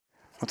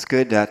Well, it's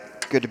good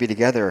to be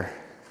together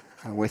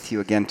with you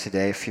again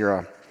today. If you're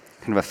a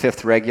kind of a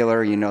fifth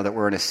regular, you know that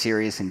we're in a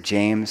series in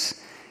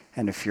James.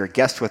 And if you're a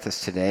guest with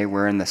us today,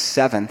 we're in the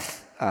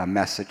seventh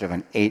message of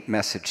an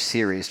 8-message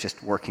series,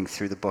 just working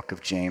through the book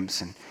of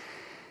James. And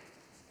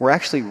we're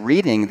actually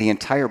reading the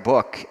entire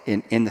book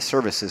in the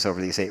services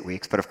over these 8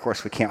 weeks. But of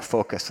course, we can't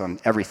focus on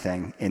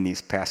everything in these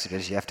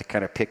passages. You have to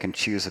kind of pick and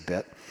choose a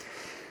bit.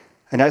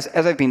 And as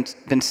I've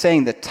been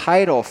saying, the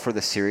title for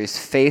the series,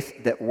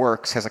 Faith That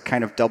Works, has a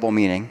kind of double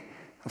meaning.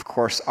 Of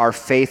course, our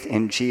faith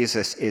in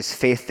Jesus is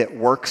faith that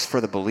works for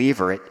the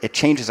believer. It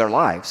changes our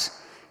lives.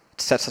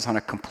 It sets us on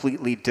a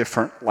completely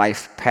different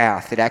life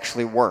path. It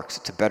actually works.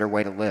 It's a better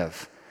way to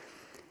live.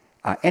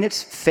 And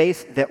it's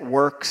faith that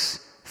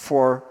works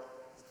for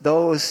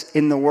those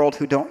in the world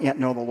who don't yet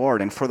know the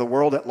Lord and for the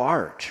world at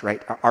large,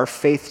 right? Our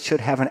faith should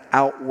have an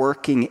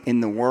outworking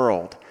in the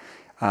world.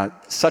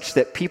 Such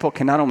that people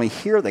can not only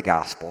hear the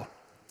gospel,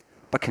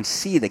 but can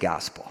see the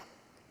gospel,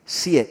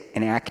 see it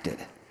enacted.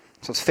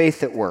 So it's faith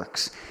that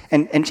works.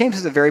 And James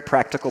is a very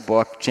practical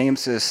book.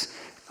 James is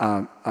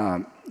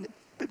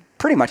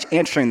pretty much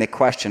answering the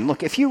question,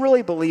 look, if you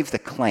really believe the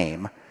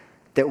claim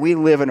that we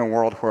live in a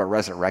world where a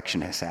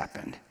resurrection has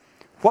happened,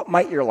 what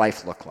might your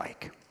life look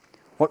like?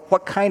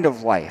 What kind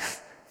of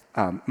life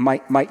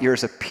might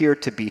yours appear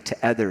to be to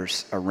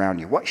others around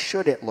you? What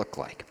should it look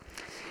like?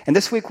 And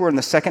this week we're in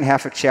the second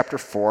half of chapter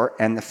 4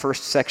 and the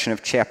first section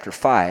of chapter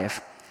 5,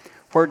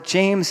 where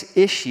James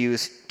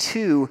issues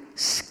 2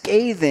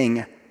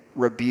 scathing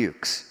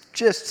rebukes,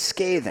 just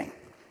scathing.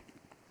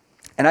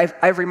 And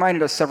I've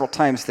reminded us several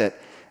times that,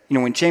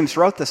 when James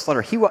wrote this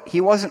letter, he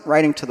wasn't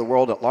writing to the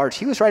world at large.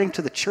 He was writing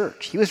to the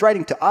church. He was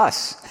writing to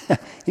us.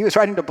 He was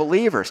writing to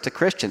believers, to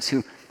Christians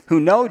who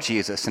know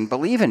Jesus and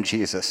believe in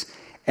Jesus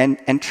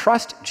and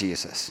trust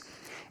Jesus.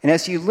 And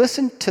as you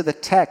listen to the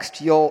text,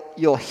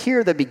 you'll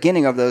hear the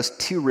beginning of those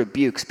 2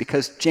 rebukes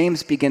because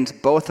James begins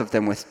both of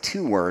them with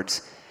 2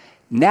 words.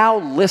 Now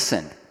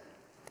listen.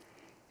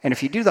 And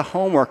if you do the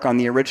homework on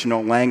the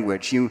original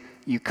language, you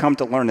come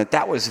to learn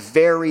that was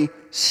very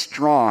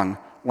strong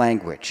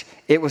language.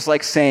 It was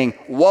like saying,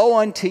 woe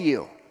unto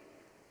you.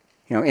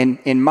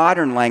 In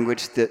modern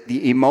language,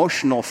 the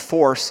emotional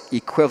force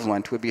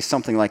equivalent would be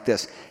something like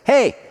this.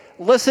 Hey,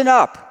 listen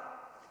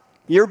up.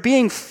 You're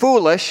being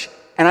foolish.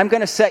 And I'm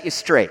going to set you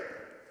straight.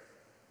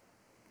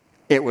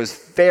 It was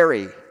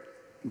very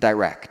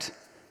direct.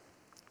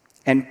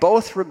 And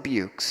both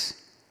rebukes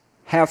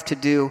have to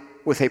do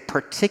with a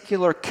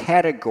particular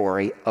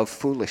category of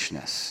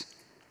foolishness,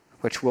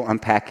 which we'll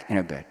unpack in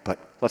a bit. But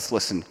let's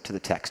listen to the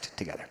text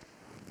together.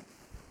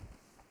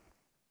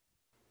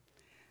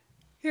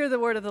 Hear the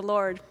word of the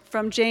Lord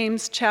from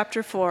James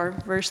chapter 4,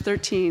 verse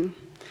 13,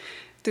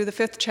 through the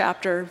 5th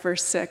chapter,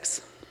 verse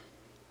 6.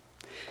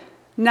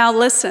 Now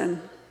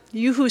listen.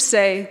 You who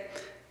say,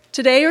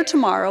 today or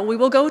tomorrow we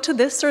will go to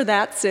this or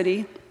that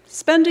city,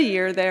 spend a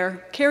year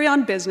there, carry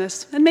on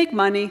business, and make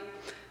money.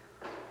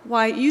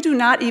 Why, you do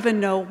not even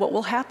know what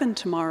will happen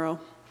tomorrow.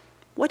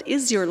 What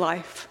is your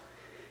life?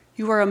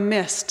 You are a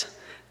mist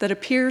that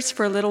appears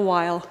for a little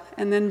while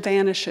and then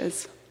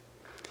vanishes.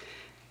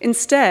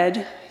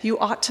 Instead, you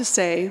ought to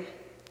say,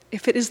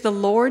 if it is the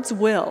Lord's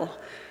will,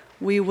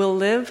 we will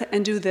live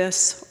and do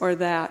this or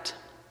that.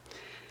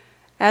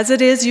 As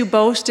it is, you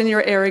boast in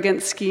your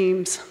arrogant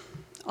schemes.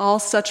 All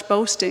such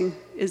boasting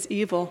is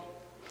evil.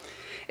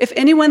 If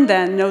anyone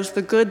then knows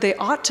the good they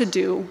ought to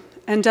do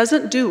and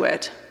doesn't do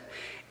it,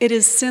 it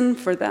is sin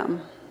for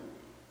them.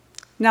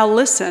 Now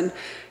listen,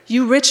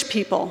 you rich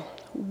people,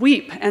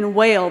 weep and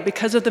wail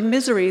because of the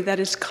misery that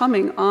is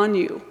coming on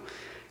you.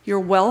 Your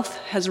wealth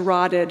has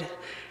rotted,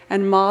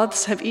 and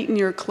moths have eaten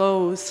your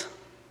clothes.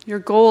 Your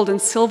gold and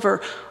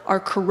silver are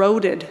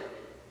corroded.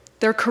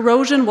 Their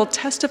corrosion will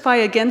testify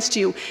against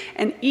you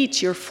and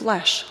eat your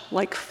flesh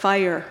like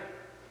fire.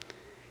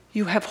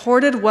 You have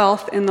hoarded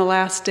wealth in the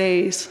last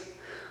days.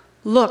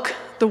 Look,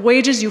 the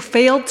wages you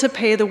failed to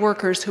pay the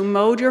workers who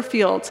mowed your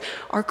fields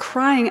are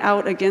crying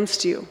out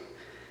against you.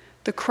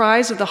 The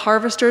cries of the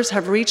harvesters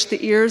have reached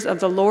the ears of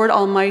the Lord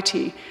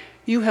Almighty.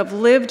 You have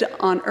lived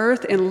on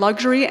earth in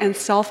luxury and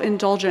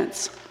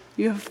self-indulgence.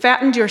 You have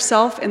fattened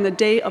yourself in the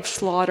day of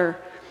slaughter.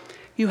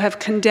 You have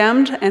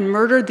condemned and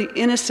murdered the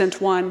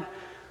innocent one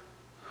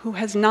who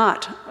was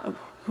not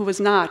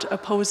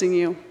opposing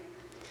you.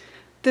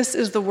 This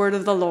is the word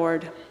of the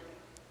Lord.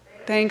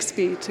 Thanks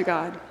be to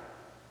God.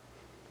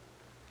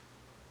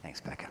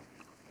 Thanks, Becca.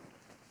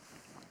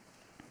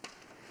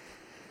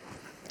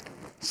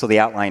 So the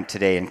outline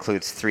today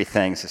includes 3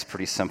 things. It's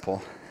pretty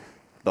simple.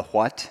 The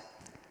what,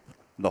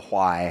 the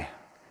why,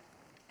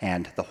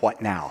 and the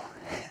what now.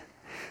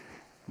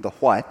 The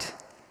what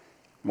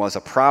was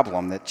a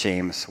problem that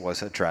James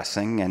was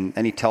addressing, and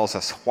then he tells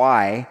us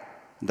why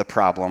the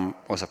problem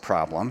was a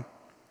problem,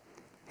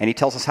 and he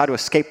tells us how to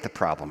escape the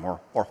problem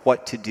or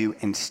what to do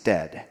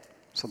instead.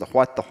 So the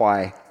what, the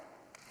why,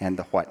 and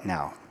the what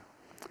now.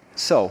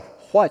 So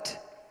what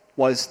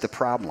was the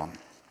problem?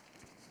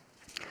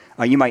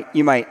 You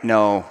might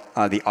know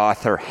the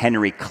author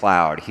Henry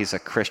Cloud. He's a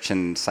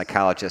Christian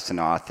psychologist and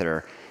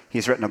author.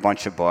 He's written a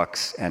bunch of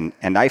books, and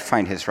I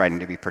find his writing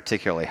to be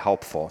particularly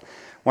helpful.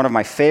 One of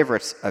my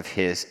favorites of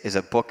his is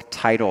a book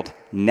titled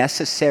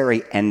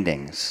Necessary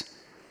Endings.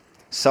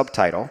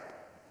 Subtitle,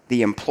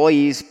 The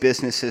Employees,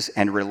 Businesses,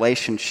 and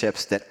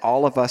Relationships That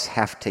All of Us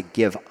Have to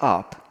Give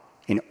Up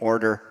in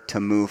Order to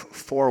Move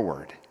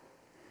Forward.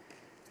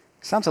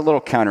 Sounds a little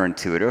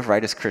counterintuitive,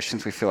 right? As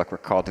Christians, we feel like we're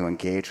called to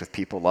engage with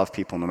people, love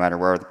people no matter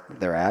where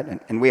they're at,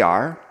 and we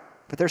are.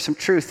 But there's some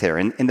truth here.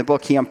 In the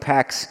book, he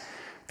unpacks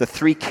the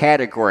three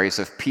categories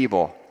of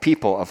people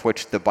of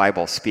which the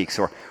Bible speaks,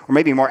 or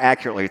maybe more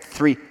accurately,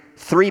 three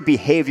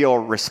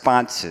behavioral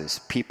responses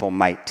people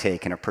might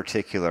take in a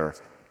particular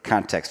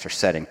context or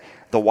setting.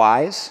 The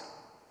wise,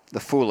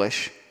 the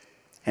foolish,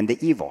 and the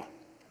evil.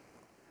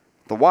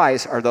 The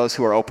wise are those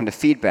who are open to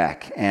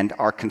feedback and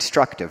are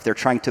constructive. They're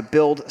trying to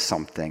build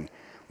something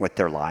with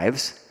their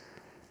lives.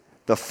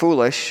 The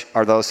foolish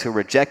are those who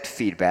reject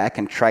feedback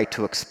and try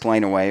to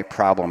explain away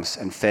problems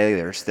and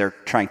failures. They're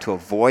trying to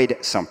avoid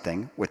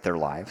something with their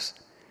lives.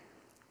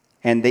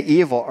 And the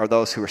evil are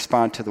those who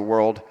respond to the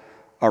world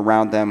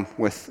around them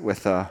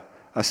with a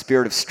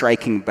spirit of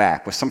striking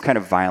back, with some kind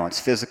of violence,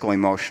 physical,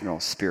 emotional,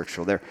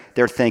 spiritual.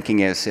 Their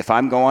thinking is, if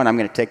I'm going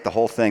to take the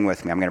whole thing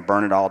with me. I'm going to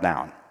burn it all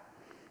down.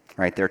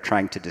 Right? They're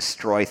trying to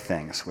destroy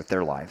things with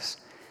their lives.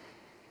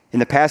 In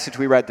the passage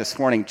we read this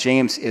morning,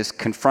 James is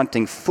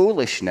confronting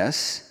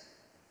foolishness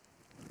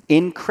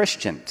in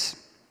Christians.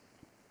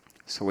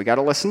 So we got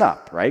to listen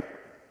up, right?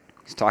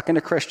 He's talking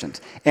to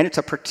Christians. And it's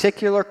a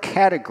particular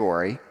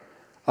category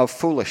of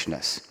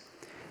foolishness.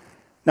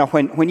 Now,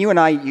 when you and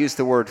I use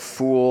the word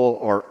fool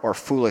or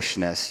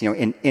foolishness,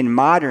 in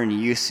modern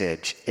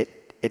usage,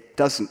 it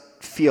doesn't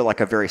feel like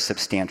a very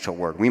substantial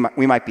word. We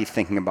might be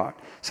thinking about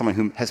someone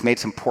who has made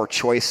some poor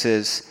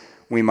choices.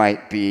 We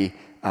might be,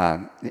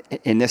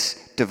 in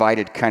this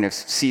divided kind of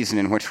season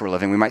in which we're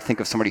living, we might think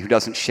of somebody who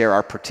doesn't share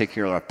our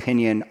particular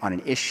opinion on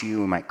an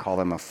issue. We might call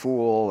them a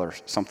fool or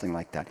something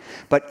like that.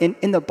 But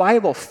in the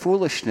Bible,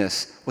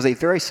 foolishness was a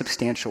very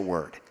substantial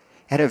word.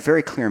 It had a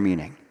very clear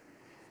meaning.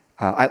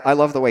 I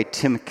love the way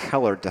Tim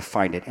Keller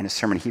defined it in a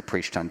sermon he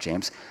preached on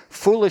James.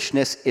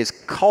 Foolishness is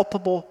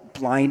culpable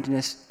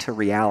blindness to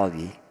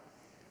reality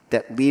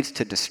that leads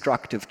to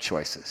destructive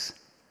choices.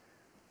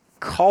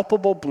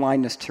 Culpable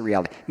blindness to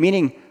reality,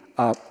 meaning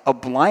a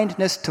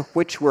blindness to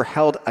which we're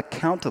held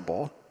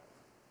accountable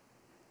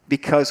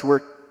because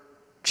we're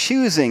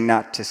choosing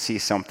not to see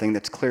something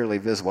that's clearly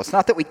visible. It's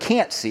not that we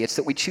can't see, it's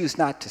that we choose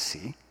not to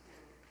see.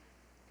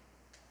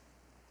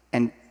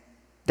 And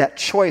that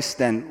choice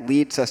then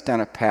leads us down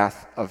a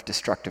path of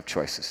destructive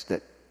choices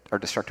that are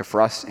destructive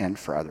for us and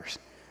for others.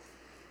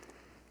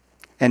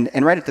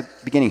 And right at the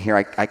beginning here,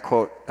 I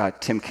quote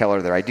Tim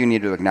Keller there. I do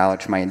need to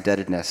acknowledge my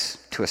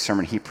indebtedness to a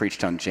sermon he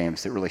preached on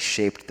James that really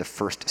shaped the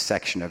first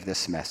section of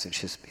this message.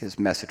 His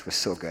message was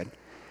so good.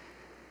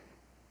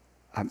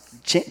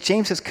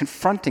 James is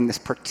confronting this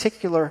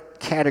particular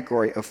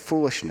category of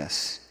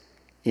foolishness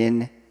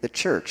in the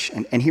church.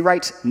 And he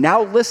writes,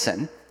 now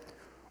listen,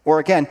 or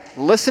again,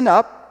 listen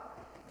up.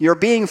 You're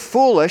being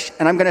foolish,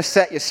 and I'm going to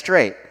set you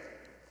straight.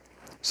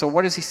 So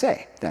what does he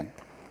say then?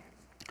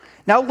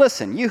 Now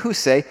listen, you who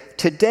say,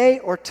 today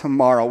or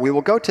tomorrow we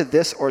will go to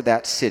this or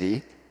that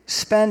city,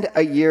 spend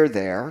a year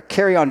there,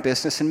 carry on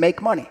business, and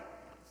make money.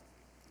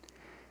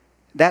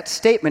 That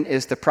statement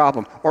is the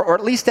problem, or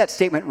at least that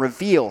statement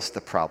reveals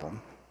the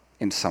problem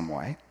in some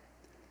way.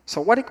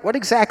 So what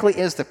exactly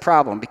is the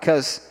problem?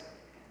 Because,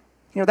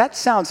 that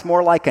sounds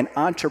more like an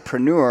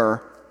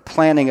entrepreneur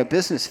planning a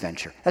business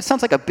venture. That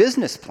sounds like a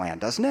business plan,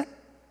 doesn't it?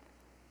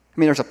 I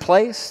mean, there's a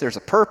place, there's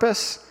a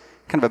purpose,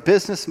 kind of a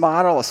business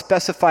model, a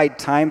specified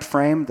time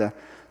frame,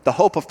 the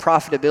hope of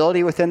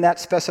profitability within that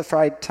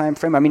specified time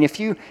frame. I mean, if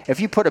you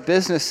put a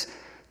business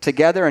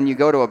together and you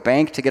go to a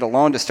bank to get a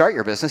loan to start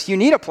your business, you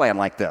need a plan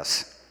like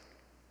this.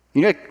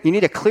 You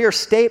need a clear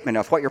statement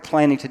of what you're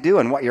planning to do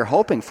and what you're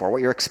hoping for,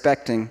 what you're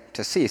expecting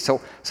to see.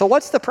 So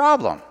what's the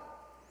problem?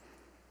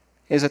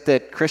 Is it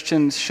that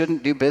Christians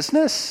shouldn't do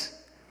business?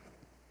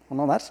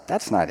 Well, no,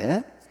 that's not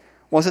it.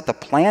 Was it the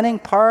planning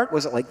part?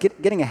 Was it like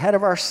getting ahead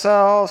of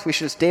ourselves? We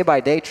should just day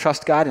by day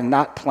trust God and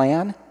not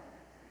plan?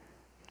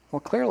 Well,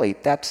 clearly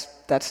that's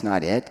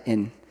not it.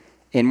 In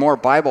more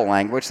Bible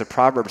language, the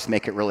Proverbs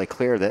make it really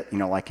clear that,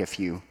 like if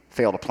you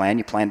fail to plan,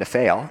 you plan to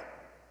fail.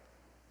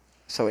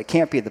 So it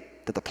can't be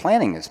that the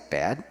planning is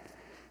bad.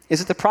 Is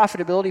it the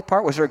profitability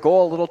part? Was their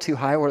goal a little too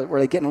high? Were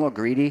they getting a little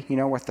greedy,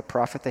 with the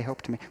profit they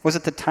hoped to make? Was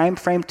it the time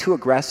frame too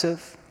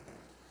aggressive?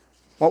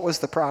 What was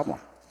the problem?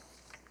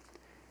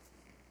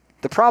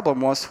 The problem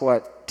was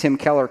what Tim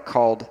Keller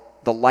called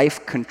the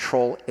life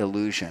control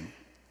illusion.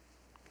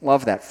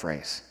 Love that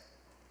phrase.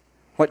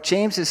 What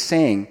James is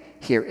saying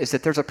here is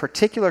that there's a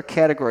particular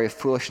category of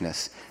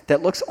foolishness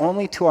that looks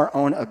only to our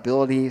own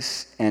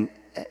abilities and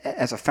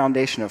as a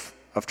foundation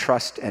of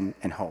trust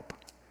and hope.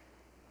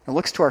 It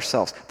looks to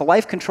ourselves. The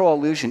life control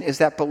illusion is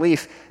that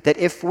belief that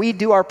if we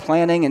do our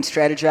planning and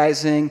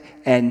strategizing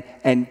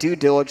and due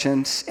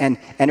diligence, and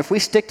if we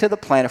stick to the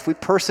plan, if we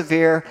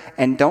persevere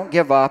and don't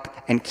give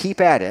up and keep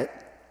at it,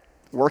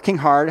 working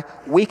hard,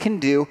 we can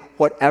do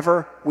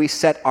whatever we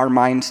set our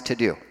minds to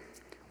do.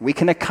 We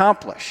can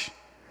accomplish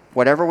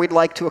whatever we'd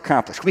like to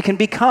accomplish. We can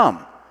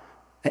become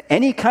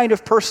any kind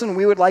of person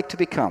we would like to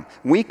become.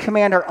 We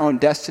command our own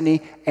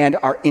destiny and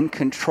are in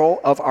control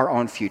of our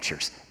own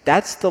futures.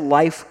 That's the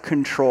life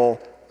control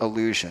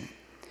illusion.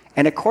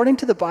 And according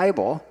to the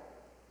Bible,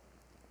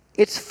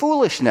 it's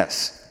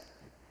foolishness.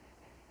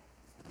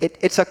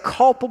 It's a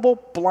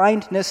culpable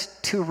blindness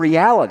to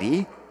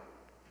reality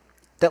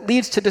that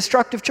leads to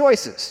destructive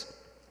choices.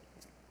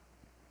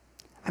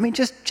 I mean,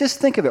 just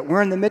think of it.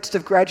 We're in the midst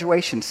of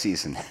graduation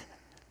season.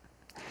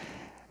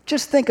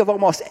 Just think of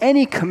almost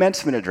any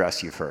commencement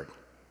address you've heard.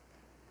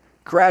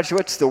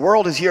 Graduates, the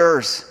world is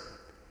yours.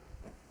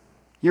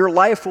 Your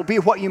life will be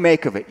what you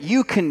make of it.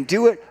 You can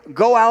do it.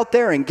 Go out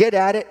there and get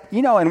at it.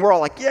 You know, and we're all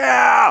like,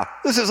 yeah,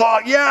 this is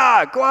all,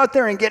 yeah, go out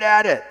there and get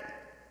at it.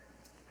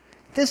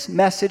 This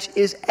message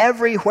is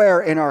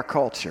everywhere in our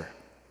culture.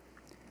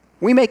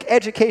 We make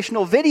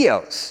educational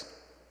videos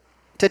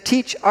to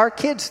teach our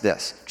kids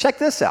this. Check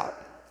this out.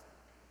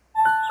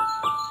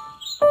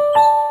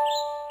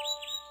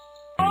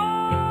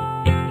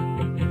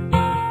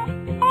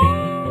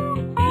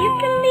 You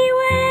can be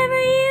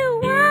whatever you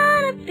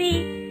want to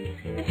be.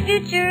 The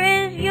future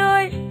is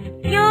yours,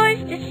 yours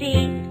to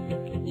see.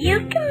 You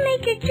can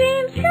make your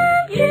dreams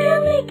come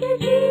true.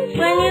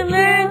 When you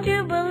learn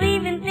to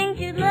believe in things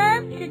you'd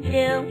love to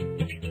do.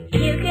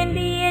 You can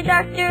be a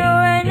doctor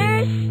or a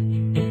nurse.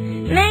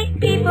 Make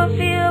people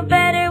feel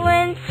better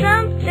when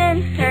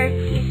something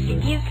hurts.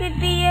 You could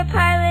be a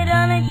pilot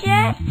on a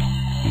jet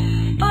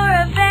or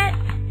a vet.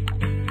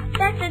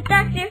 That's a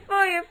doctor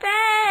for your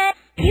pet.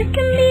 You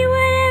can be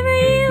whatever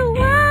you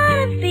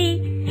want to be.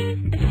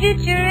 The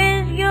future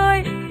is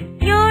yours,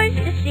 yours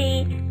to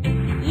see.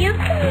 You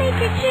can make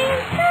your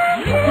dreams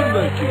come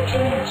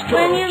true.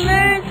 When you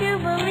learn to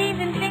believe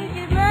in things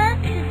you'd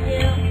love to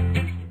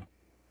do.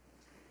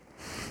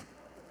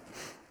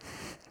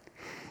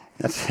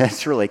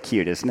 That's really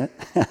cute, isn't it?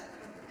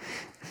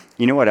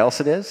 You know what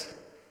else it is?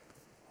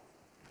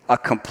 A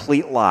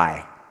complete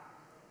lie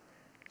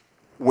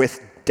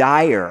with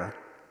dire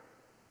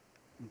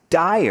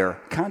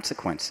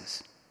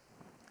consequences.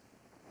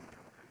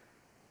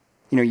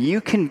 You know,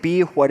 you can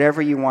be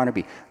whatever you want to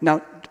be.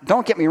 Now,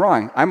 don't get me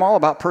wrong. I'm all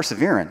about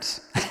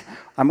perseverance.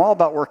 I'm all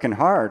about working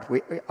hard.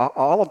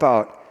 All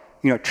about,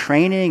 you know,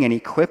 training and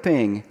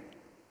equipping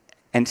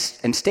and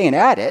staying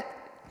at it.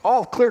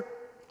 All clear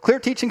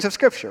teachings of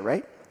Scripture,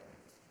 right?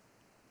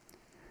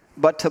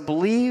 But to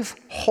believe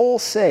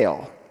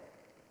wholesale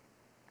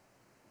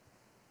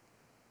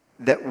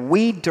that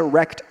we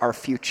direct our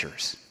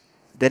futures,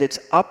 that it's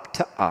up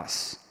to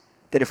us,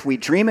 that if we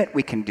dream it,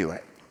 we can do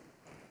it,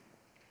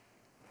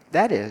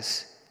 that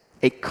is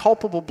a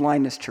culpable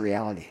blindness to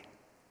reality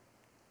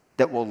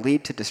that will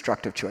lead to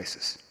destructive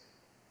choices.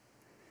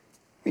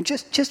 I mean,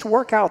 just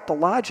work out the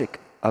logic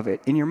of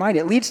it in your mind.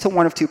 It leads to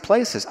one of two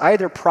places,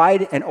 either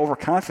pride and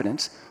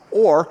overconfidence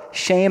or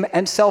shame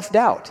and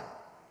self-doubt.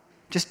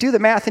 Just do the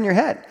math in your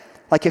head.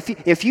 Like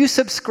if you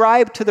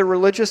subscribe to the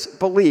religious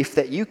belief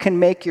that you can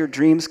make your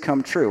dreams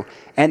come true,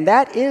 and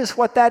that is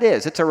what that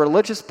is. It's a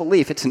religious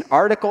belief. It's an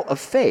article of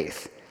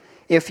faith.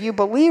 If you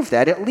believe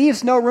that, it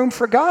leaves no room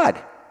for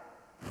God.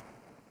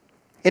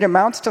 It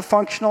amounts to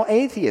functional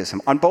atheism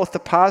on both the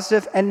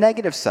positive and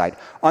negative side.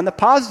 On the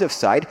positive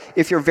side,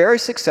 if you're very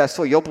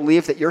successful, you'll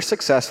believe that you're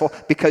successful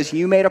because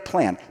you made a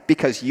plan,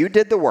 because you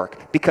did the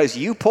work, because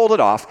you pulled it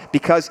off,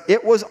 because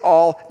it was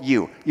all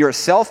you. You're a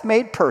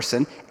self-made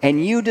person,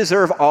 and you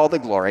deserve all the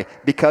glory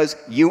because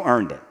you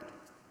earned it.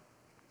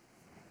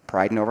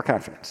 Pride and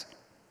overconfidence.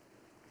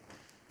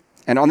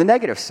 And on the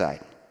negative side,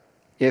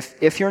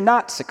 if you're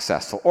not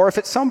successful, or if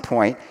at some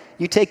point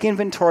you take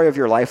inventory of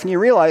your life and you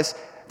realize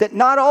that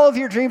not all of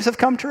your dreams have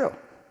come true.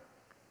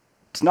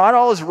 It's not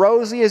all as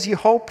rosy as you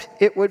hoped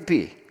it would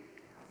be.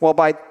 Well,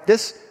 by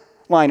this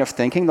line of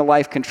thinking, the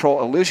life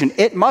control illusion,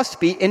 it must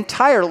be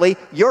entirely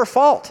your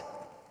fault.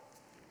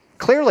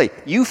 Clearly,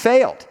 you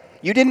failed.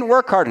 You didn't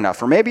work hard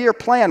enough, or maybe your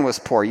plan was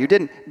poor. You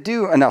didn't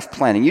do enough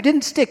planning. You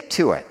didn't stick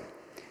to it.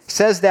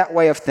 Says that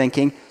way of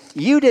thinking,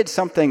 you did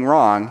something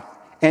wrong,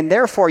 and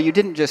therefore you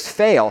didn't just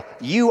fail.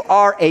 You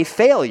are a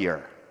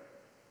failure.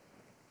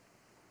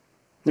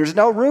 There's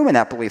no room in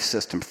that belief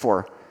system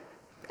for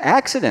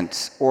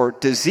accidents or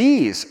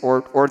disease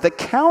or the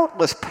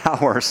countless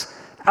powers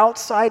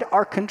outside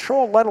our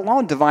control, let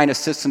alone divine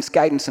assistance,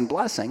 guidance, and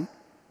blessing.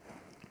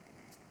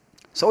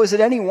 So is it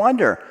any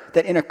wonder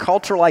that in a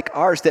culture like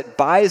ours that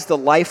buys the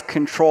life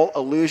control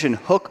illusion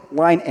hook,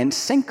 line, and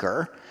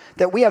sinker,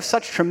 that we have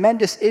such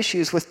tremendous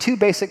issues with two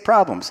basic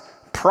problems: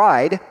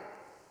 pride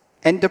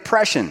and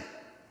depression?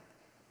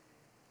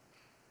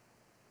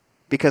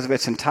 Because if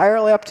it's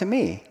entirely up to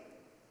me,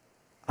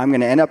 I'm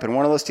going to end up in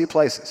one of those two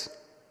places.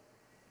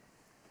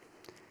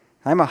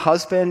 I'm a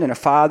husband and a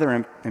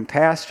father and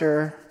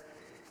pastor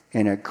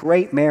in a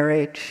great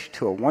marriage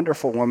to a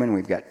wonderful woman.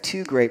 We've got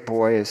two great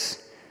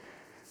boys.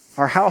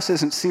 Our house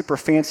isn't super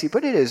fancy,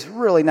 but it is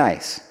really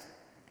nice.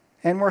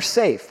 And we're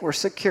safe. We're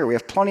secure. We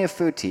have plenty of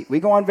food to eat. We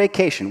go on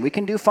vacation. We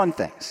can do fun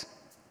things.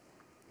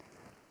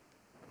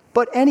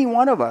 But any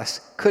one of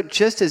us could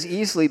just as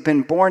easily have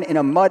been born in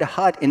a mud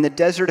hut in the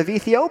desert of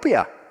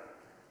Ethiopia,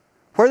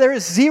 where there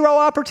is zero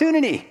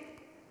opportunity.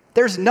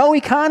 There's no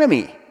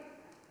economy,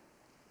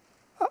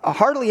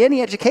 hardly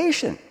any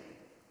education.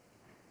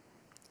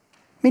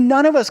 I mean,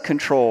 none of us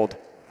controlled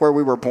where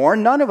we were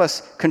born. None of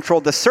us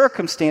controlled the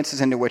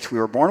circumstances into which we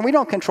were born. We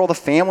don't control the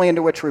family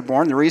into which we were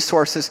born, the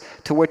resources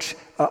to which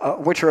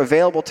are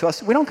available to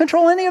us. We don't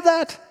control any of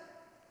that.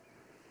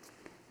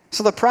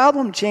 So the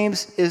problem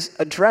James is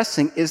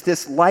addressing is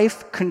this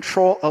life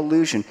control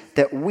illusion,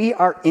 that we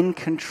are in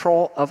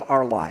control of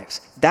our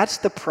lives. That's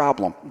the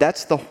problem.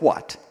 That's the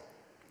what.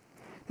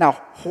 Now,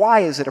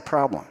 why is it a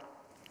problem?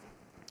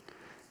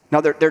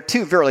 Now, there are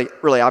two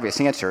really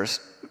obvious answers.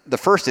 The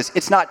first is,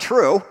 it's not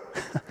true.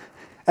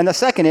 And the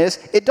second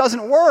is, it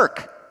doesn't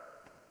work.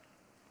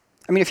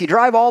 I mean, if you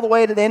drive all the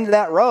way to the end of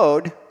that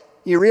road,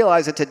 you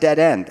realize it's a dead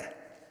end.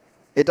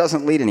 It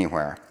doesn't lead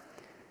anywhere.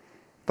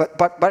 But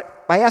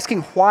by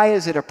asking why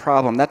is it a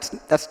problem,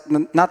 that's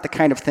not the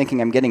kind of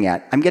thinking I'm getting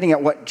at. I'm getting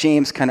at what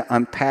James kind of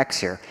unpacks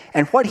here.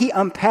 And what he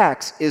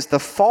unpacks is the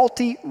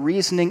faulty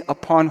reasoning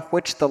upon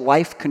which the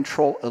life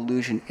control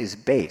illusion is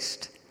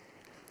based.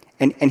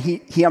 And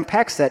he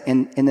unpacks that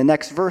in the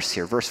next verse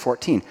here, verse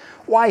 14.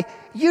 Why,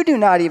 you do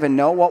not even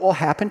know what will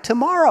happen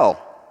tomorrow.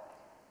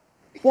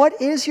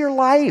 What is your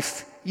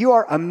life? You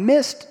are a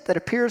mist that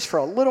appears for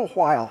a little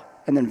while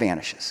and then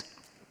vanishes.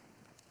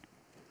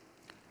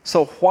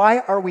 So why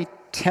are we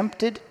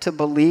tempted to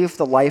believe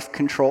the life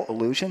control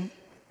illusion?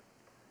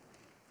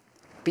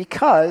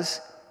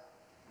 Because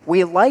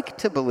we like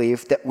to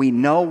believe that we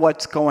know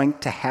what's going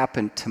to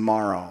happen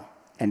tomorrow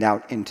and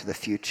out into the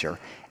future.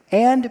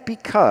 And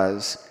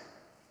because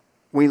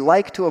we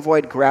like to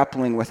avoid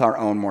grappling with our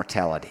own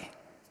mortality.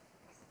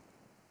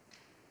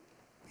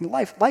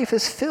 Life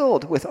is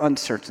filled with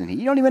uncertainty.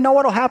 You don't even know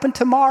what will happen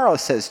tomorrow,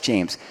 says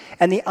James.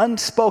 And the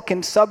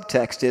unspoken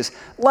subtext is,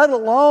 let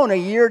alone a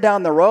year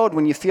down the road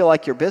when you feel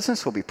like your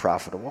business will be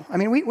profitable. I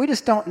mean, we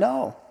just don't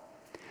know.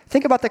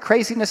 Think about the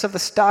craziness of the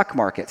stock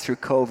market through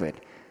COVID,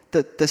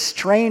 the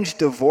strange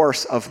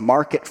divorce of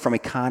market from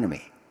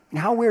economy. And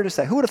how weird is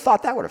that? Who would have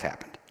thought that would have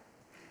happened?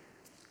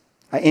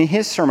 In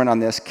his sermon on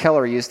this,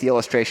 Keller used the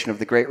illustration of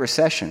the Great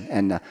Recession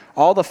and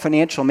all the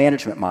financial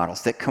management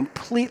models that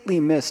completely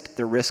missed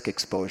the risk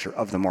exposure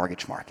of the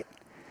mortgage market.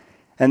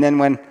 And then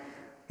when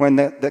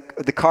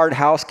the card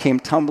house came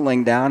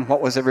tumbling down,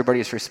 what was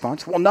everybody's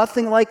response? Well,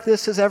 nothing like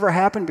this has ever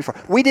happened before.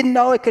 We didn't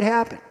know it could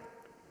happen.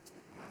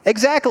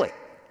 Exactly.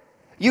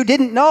 You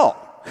didn't know.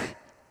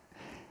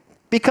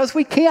 Because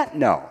we can't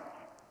know.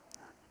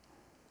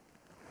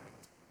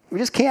 We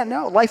just can't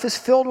know. Life is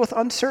filled with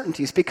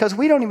uncertainties because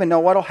we don't even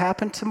know what will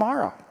happen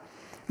tomorrow. I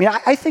mean,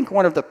 I think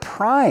one of the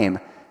prime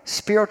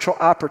spiritual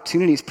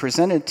opportunities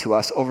presented to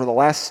us over the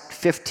last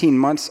 15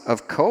 months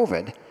of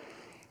COVID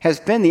has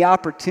been the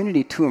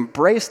opportunity to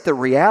embrace the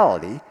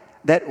reality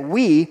that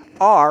we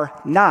are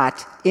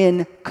not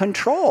in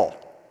control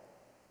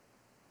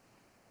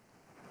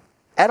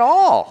at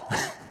all.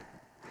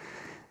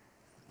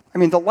 I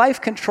mean, the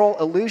life control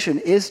illusion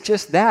is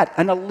just that,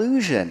 an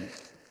illusion,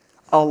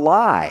 a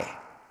lie.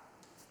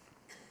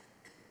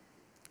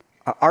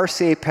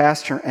 RCA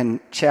pastor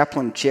and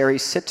chaplain Jerry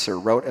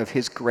Sitzer wrote of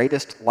his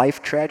greatest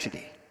life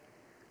tragedy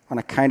on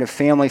a kind of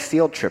family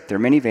field trip. Their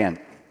minivan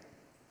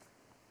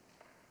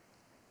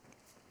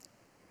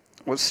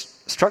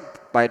was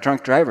struck by a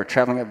drunk driver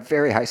traveling at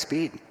very high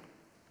speed.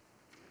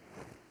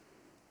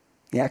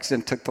 The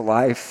accident took the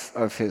life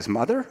of his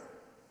mother,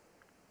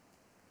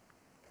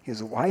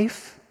 his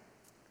wife,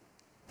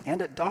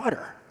 and a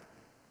daughter,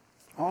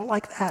 all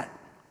like that.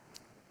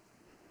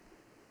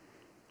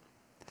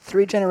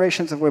 3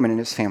 generations of women in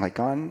his family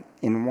gone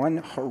in one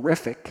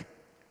horrific,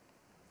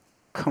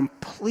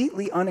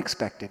 completely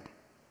unexpected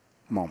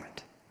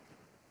moment.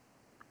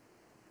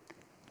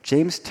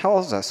 James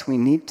tells us we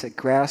need to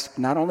grasp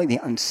not only the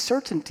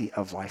uncertainty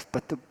of life,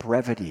 but the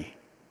brevity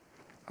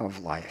of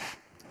life.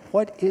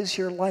 What is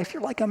your life?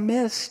 You're like a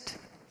mist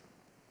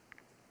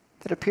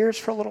that appears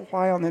for a little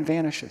while and then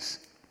vanishes.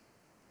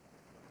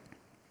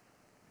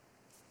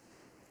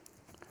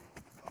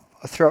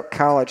 Throughout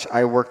college,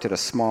 I worked at a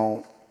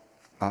small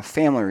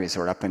family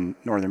resort up in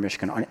northern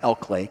Michigan on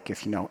Elk Lake,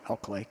 if you know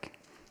Elk Lake.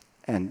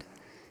 And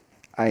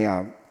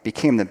I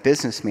became the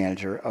business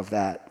manager of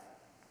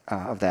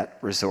that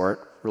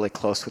resort, really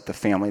close with the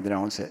family that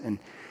owns it. And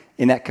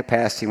in that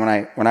capacity,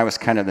 when I was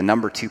kind of the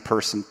number 2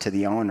 person to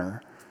the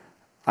owner,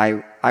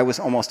 I was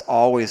almost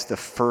always the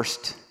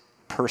first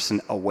person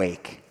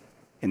awake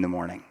in the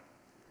morning,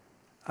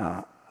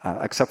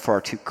 except for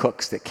our 2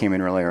 cooks that came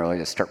in really early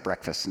to start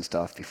breakfast and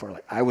stuff before.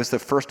 I was the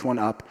first one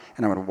up,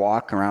 and I would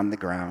walk around the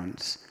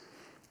grounds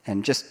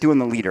and just doing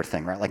the leader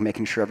thing, right? Like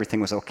making sure everything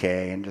was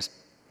okay and just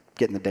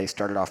getting the day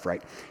started off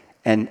right.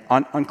 And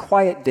on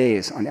quiet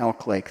days on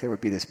Elk Lake, there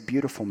would be this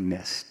beautiful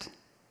mist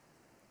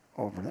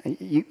over there.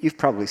 You've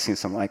probably seen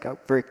something like a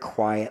very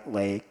quiet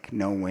lake,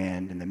 no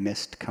wind, and the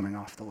mist coming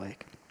off the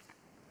lake.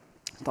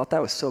 I thought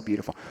that was so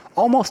beautiful.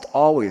 Almost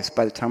always,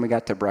 by the time we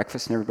got to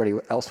breakfast and everybody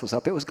else was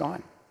up, it was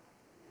gone.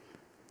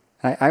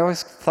 I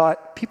always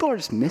thought, people are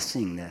just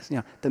missing this.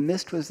 The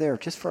mist was there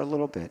just for a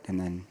little bit, and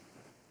then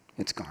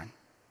it's gone.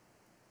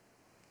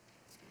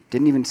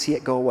 Didn't even see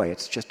it go away.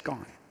 It's just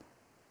gone.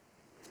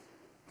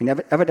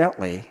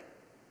 Evidently,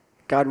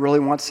 God really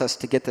wants us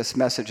to get this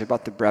message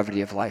about the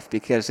brevity of life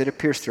because it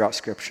appears throughout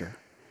Scripture.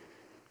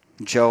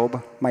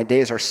 Job, my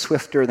days are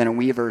swifter than a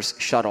weaver's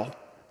shuttle.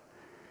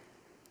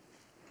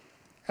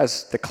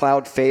 As the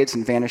cloud fades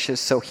and vanishes,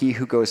 so he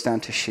who goes down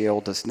to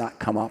Sheol does not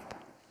come up.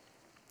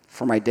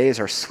 For my days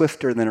are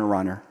swifter than a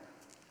runner.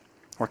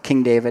 Or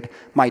King David,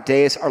 my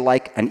days are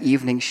like an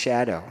evening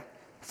shadow.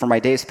 For my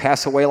days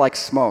pass away like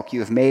smoke. You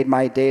have made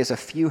my days a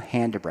few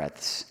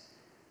handbreadths.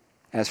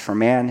 As for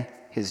man,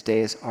 his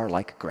days are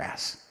like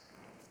grass.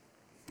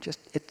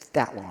 It's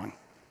that long,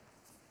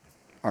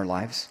 our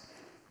lives.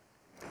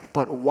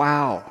 But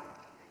wow,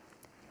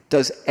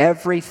 does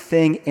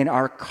everything in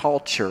our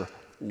culture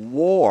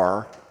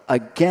war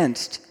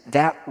against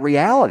that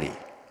reality?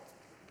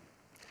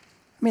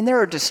 There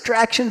are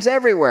distractions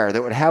everywhere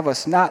that would have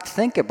us not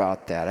think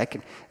about that.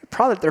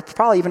 There's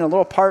probably even a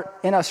little part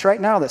in us right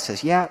now that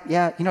says, yeah,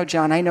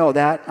 John, I know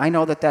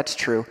that that's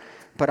true,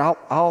 but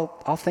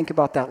I'll think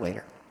about that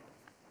later.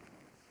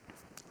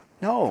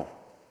 No.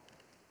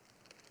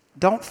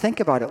 Don't think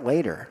about it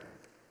later.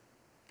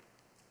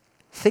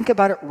 Think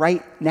about it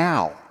right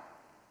now,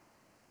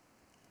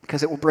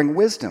 because it will bring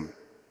wisdom.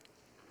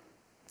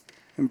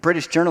 And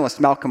British journalist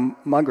Malcolm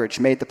Muggeridge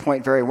made the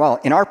point very well.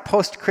 In our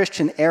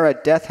post-Christian era,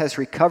 death has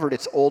recovered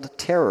its old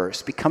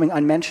terrors, becoming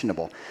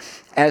unmentionable,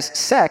 as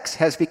sex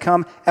has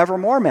become ever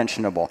more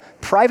mentionable.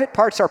 Private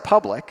parts are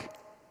public,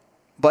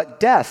 but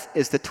death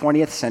is the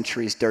 20th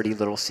century's dirty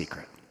little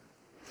secret.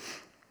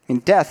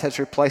 Death has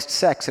replaced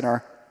sex in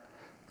our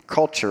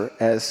culture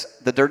as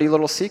the dirty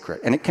little secret,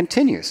 and it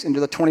continues into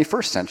the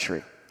 21st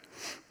century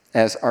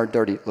as our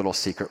dirty little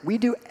secret. We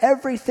do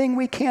everything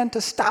we can to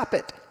stop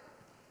it.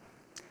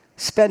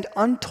 Spend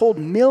untold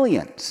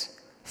millions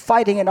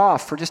fighting it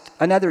off for just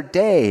another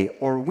day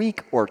or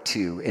week or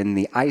two in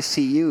the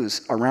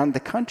ICUs around the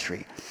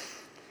country.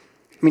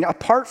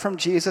 Apart from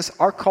Jesus,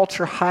 our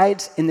culture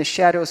hides in the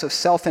shadows of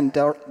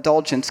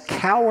self-indulgence,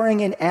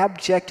 cowering in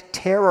abject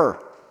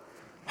terror,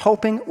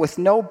 hoping with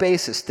no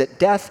basis that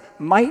death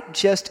might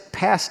just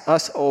pass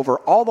us over,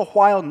 all the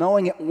while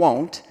knowing it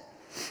won't,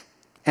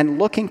 and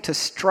looking to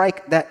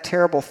strike that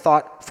terrible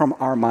thought from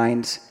our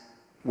minds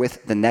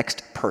with the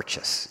next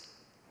purchase.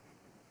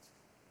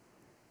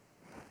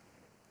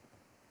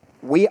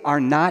 We are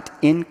not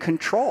in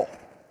control.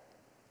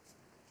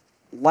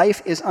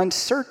 Life is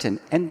uncertain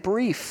and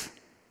brief.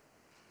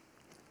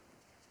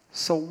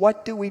 So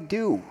what do we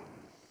do?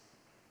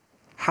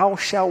 How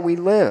shall we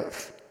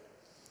live?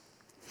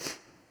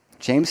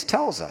 James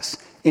tells us,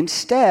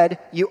 instead,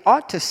 you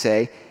ought to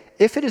say,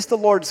 if it is the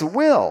Lord's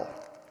will,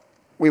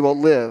 we will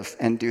live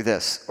and do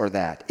this or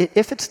that.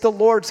 If it's the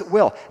Lord's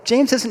will.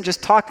 James isn't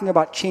just talking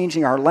about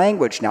changing our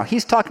language now.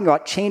 He's talking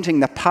about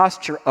changing the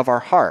posture of our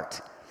heart.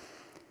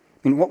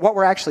 What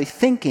we're actually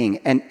thinking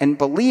and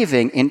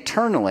believing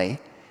internally,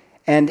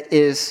 and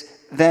is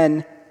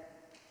then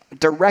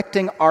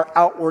directing our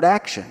outward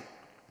action.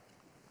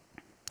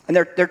 And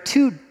they're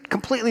two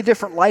completely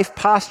different life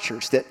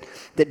postures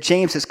that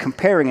James is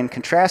comparing and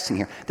contrasting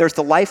here. There's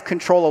the life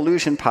control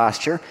illusion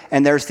posture,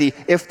 and there's the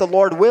if the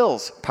Lord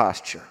wills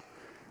posture.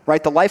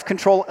 Right? The life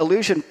control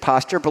illusion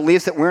posture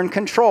believes that we're in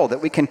control,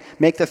 that we can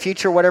make the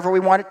future whatever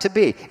we want it to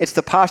be. It's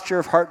the posture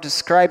of heart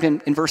described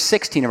in verse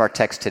 16 of our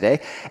text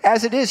today.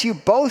 As it is, you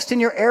boast in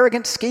your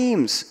arrogant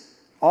schemes.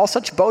 All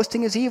such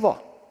boasting is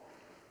evil.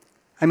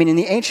 In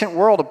the ancient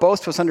world, a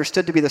boast was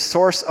understood to be the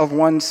source of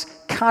one's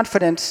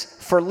confidence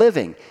for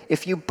living.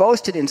 If you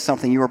boasted in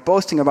something, you were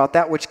boasting about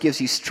that which gives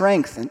you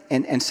strength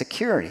and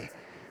security. And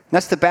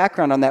that's the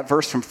background on that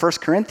verse from 1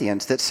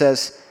 Corinthians that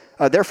says,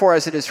 therefore,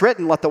 as it is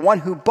written, let the one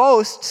who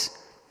boasts,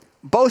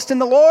 boast in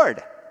the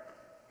Lord.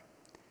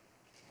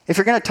 If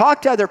you're going to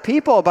talk to other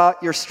people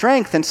about your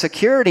strength and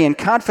security and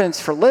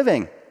confidence for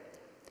living,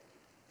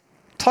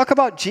 talk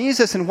about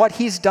Jesus and what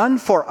he's done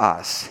for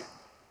us.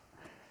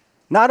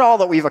 Not all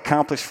that we've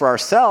accomplished for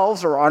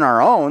ourselves or on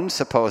our own,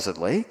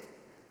 supposedly.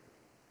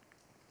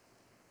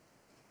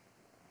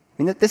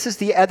 This is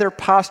the other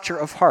posture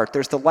of heart.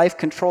 There's the life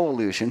control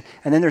illusion,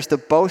 and then there's the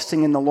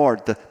boasting in the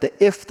Lord, the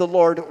if the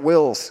Lord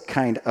wills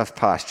kind of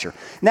posture.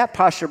 And that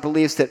posture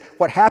believes that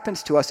what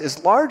happens to us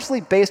is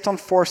largely based on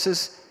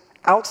forces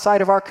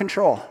outside of our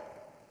control.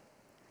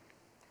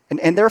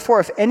 And therefore,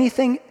 if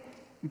anything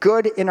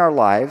good in our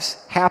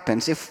lives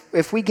happens,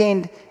 if we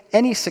gained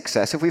any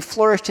success, if we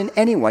flourished in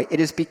any way, it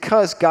is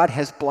because God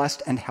has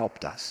blessed and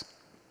helped us.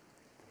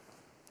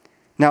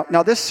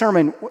 Now this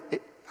sermon,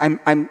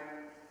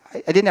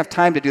 I didn't have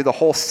time to do the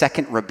whole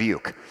second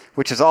rebuke,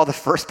 which is all the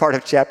first part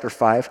of chapter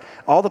 5,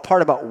 all the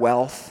part about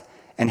wealth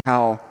and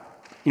how,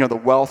 the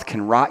wealth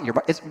can rot your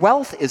body.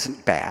 Wealth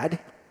isn't bad.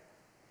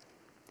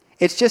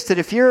 It's just that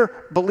if you're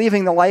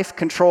believing the life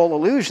control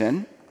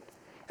illusion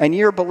and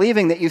you're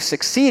believing that you've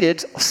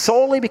succeeded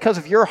solely because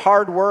of your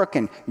hard work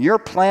and your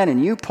plan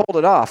and you pulled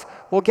it off,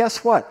 well,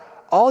 guess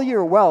what? All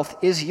your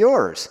wealth is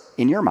yours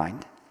in your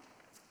mind.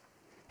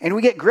 And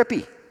we get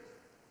grippy.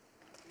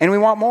 And we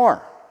want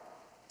more.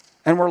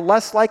 And we're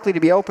less likely to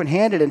be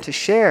open-handed and to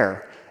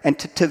share and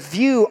to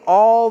view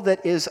all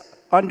that is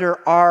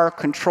under our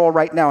control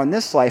right now in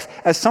this life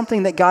as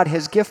something that God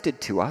has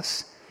gifted to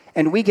us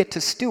and we get to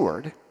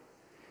steward.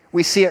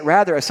 We see it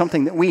rather as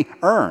something that we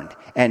earned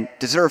and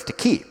deserve to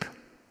keep.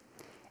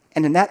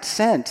 And in that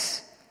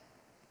sense,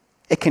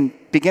 it can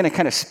begin a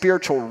kind of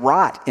spiritual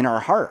rot in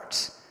our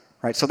hearts,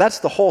 right? So that's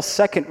the whole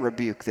second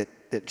rebuke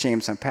that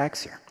James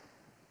unpacks here.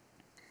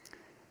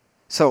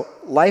 So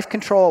life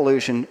control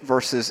illusion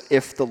versus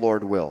if the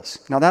Lord wills.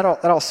 Now that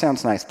all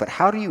sounds nice, but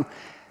how do you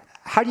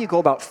go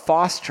about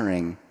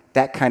fostering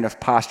that kind of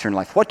posture in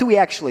life? What do we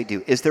actually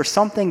do? Is there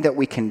something that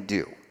we can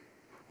do?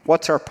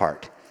 What's our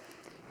part?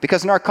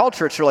 Because in our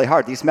culture, it's really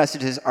hard. These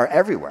messages are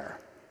everywhere,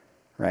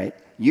 right?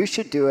 You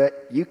should do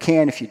it. You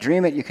can. If you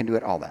dream it, you can do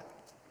it, all that.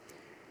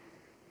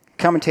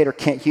 Commentator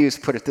Kent Hughes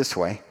put it this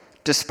way: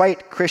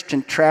 despite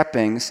Christian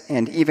trappings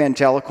and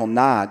evangelical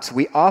nods,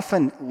 we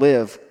often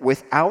live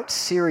without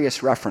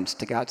serious reference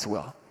to God's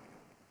will.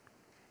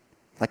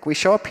 Like we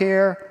show up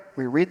here,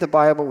 we read the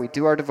Bible, we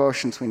do our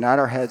devotions, we nod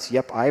our heads,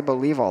 yep, I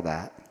believe all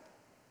that.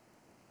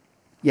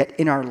 Yet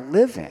in our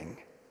living,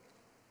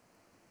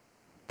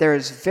 there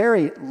is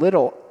very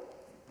little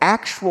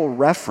actual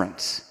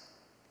reference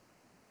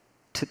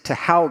to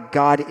how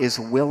God is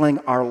willing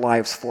our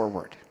lives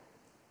forward.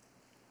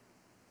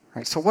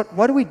 Right? So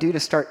what do we do to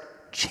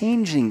start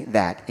changing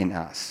that in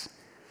us?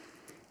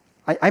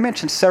 I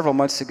mentioned several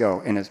months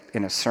ago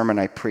in a sermon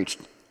I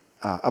preached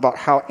about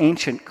how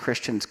ancient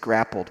Christians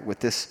grappled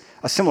with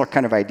a similar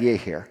kind of idea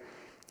here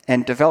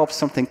and developed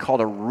something called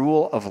a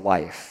rule of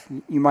life.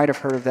 You might have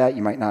heard of that,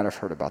 you might not have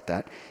heard about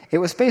that. It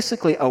was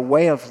basically a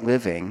way of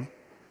living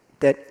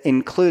that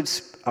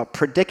includes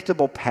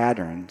predictable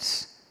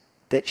patterns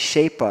that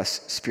shape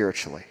us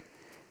spiritually,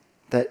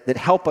 that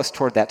help us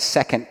toward that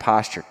second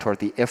posture, toward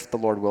the if the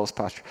Lord wills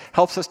posture,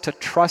 helps us to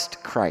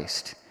trust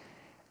Christ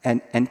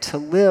and to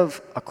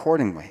live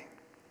accordingly.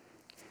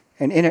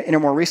 And in a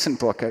more recent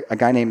book, a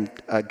guy named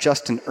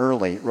Justin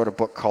Earley wrote a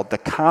book called The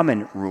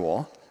Common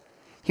Rule.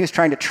 He was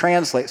trying to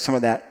translate some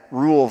of that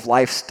rule of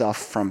life stuff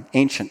from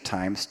ancient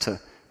times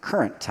to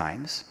current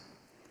times.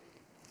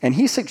 And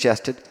he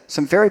suggested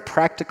some very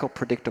practical,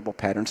 predictable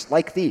patterns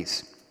like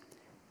these.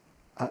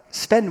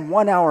 Spend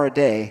 1 hour a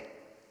day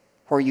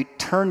where you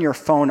turn your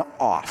phone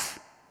off.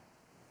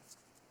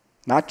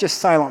 Not just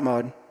silent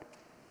mode,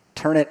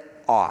 turn it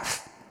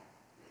off.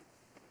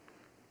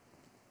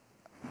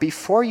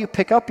 Before you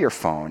pick up your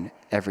phone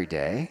every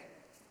day,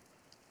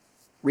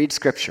 read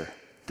Scripture.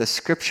 The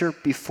Scripture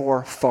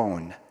before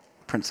phone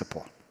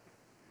principle.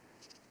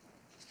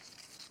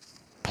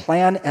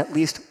 Plan at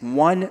least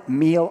one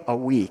meal a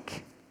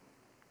week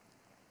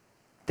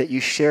that you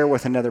share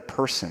with another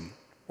person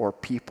or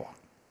people.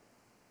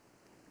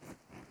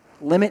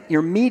 Limit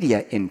your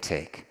media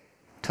intake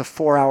to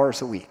 4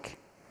 hours a week.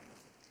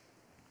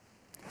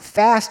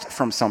 Fast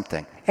from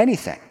something,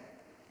 anything,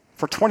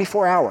 for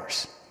 24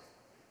 hours.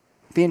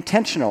 Be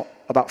intentional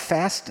about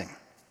fasting.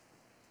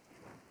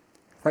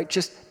 Right?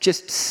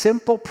 Just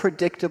simple,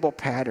 predictable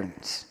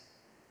patterns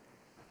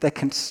that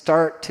can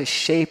start to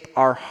shape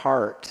our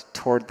heart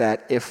toward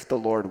that if the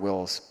Lord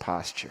wills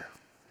posture.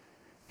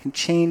 Can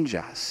change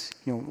us,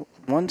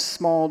 one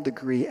small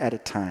degree at a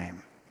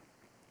time.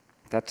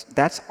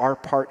 That's our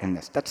part in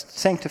this. That's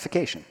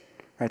sanctification,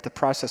 right? The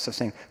process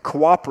of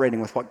cooperating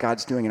with what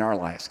God's doing in our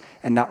lives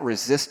and not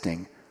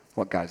resisting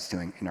what God's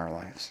doing in our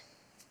lives.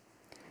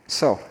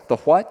 So, the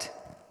what,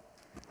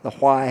 the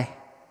why,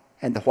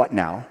 and the what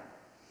now.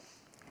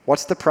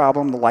 What's the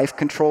problem? The life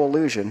control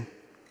illusion.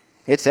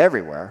 It's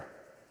everywhere.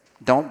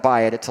 Don't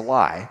buy it, it's a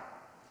lie.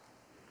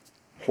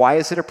 Why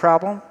is it a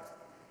problem?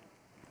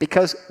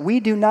 Because we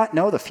do not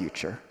know the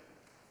future.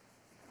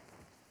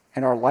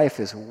 And our life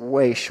is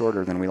way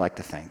shorter than we like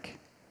to think.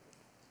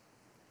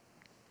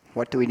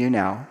 What do we do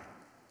now?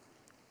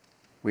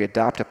 We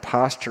adopt a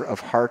posture of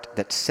heart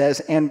that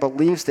says and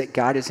believes that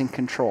God is in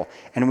control.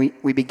 And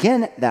we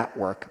begin that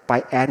work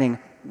by adding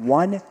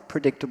one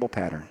predictable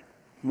pattern,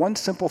 one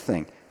simple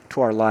thing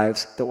to our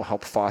lives that will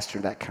help foster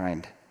that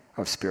kind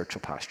of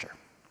spiritual posture.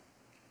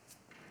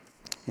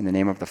 In the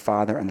name of the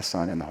Father, and the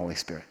Son, and the Holy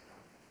Spirit.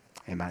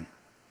 Amen.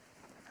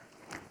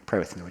 Pray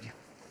with me, would you?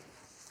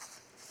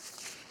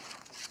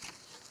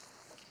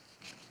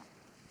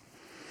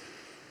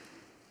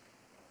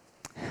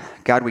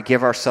 God, we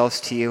give ourselves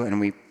to you, and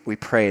we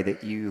pray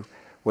that you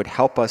would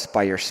help us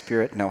by your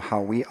Spirit know how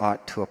we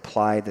ought to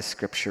apply the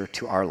Scripture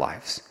to our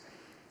lives,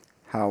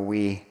 how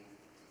we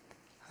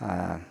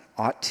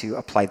ought to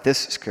apply this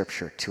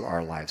Scripture to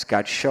our lives.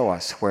 God, show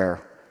us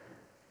where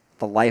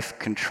the life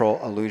control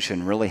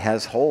illusion really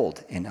has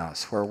hold in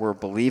us, where we're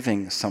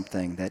believing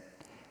something that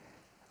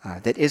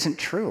isn't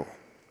true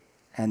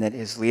and that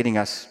is leading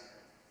us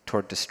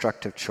toward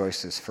destructive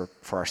choices for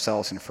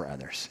ourselves and for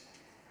others.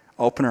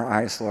 Open our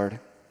eyes, Lord.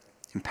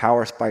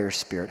 Empower us by your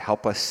Spirit.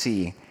 Help us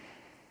see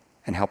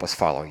and help us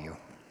follow you.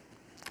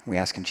 We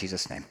ask in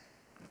Jesus' name.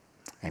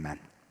 Amen.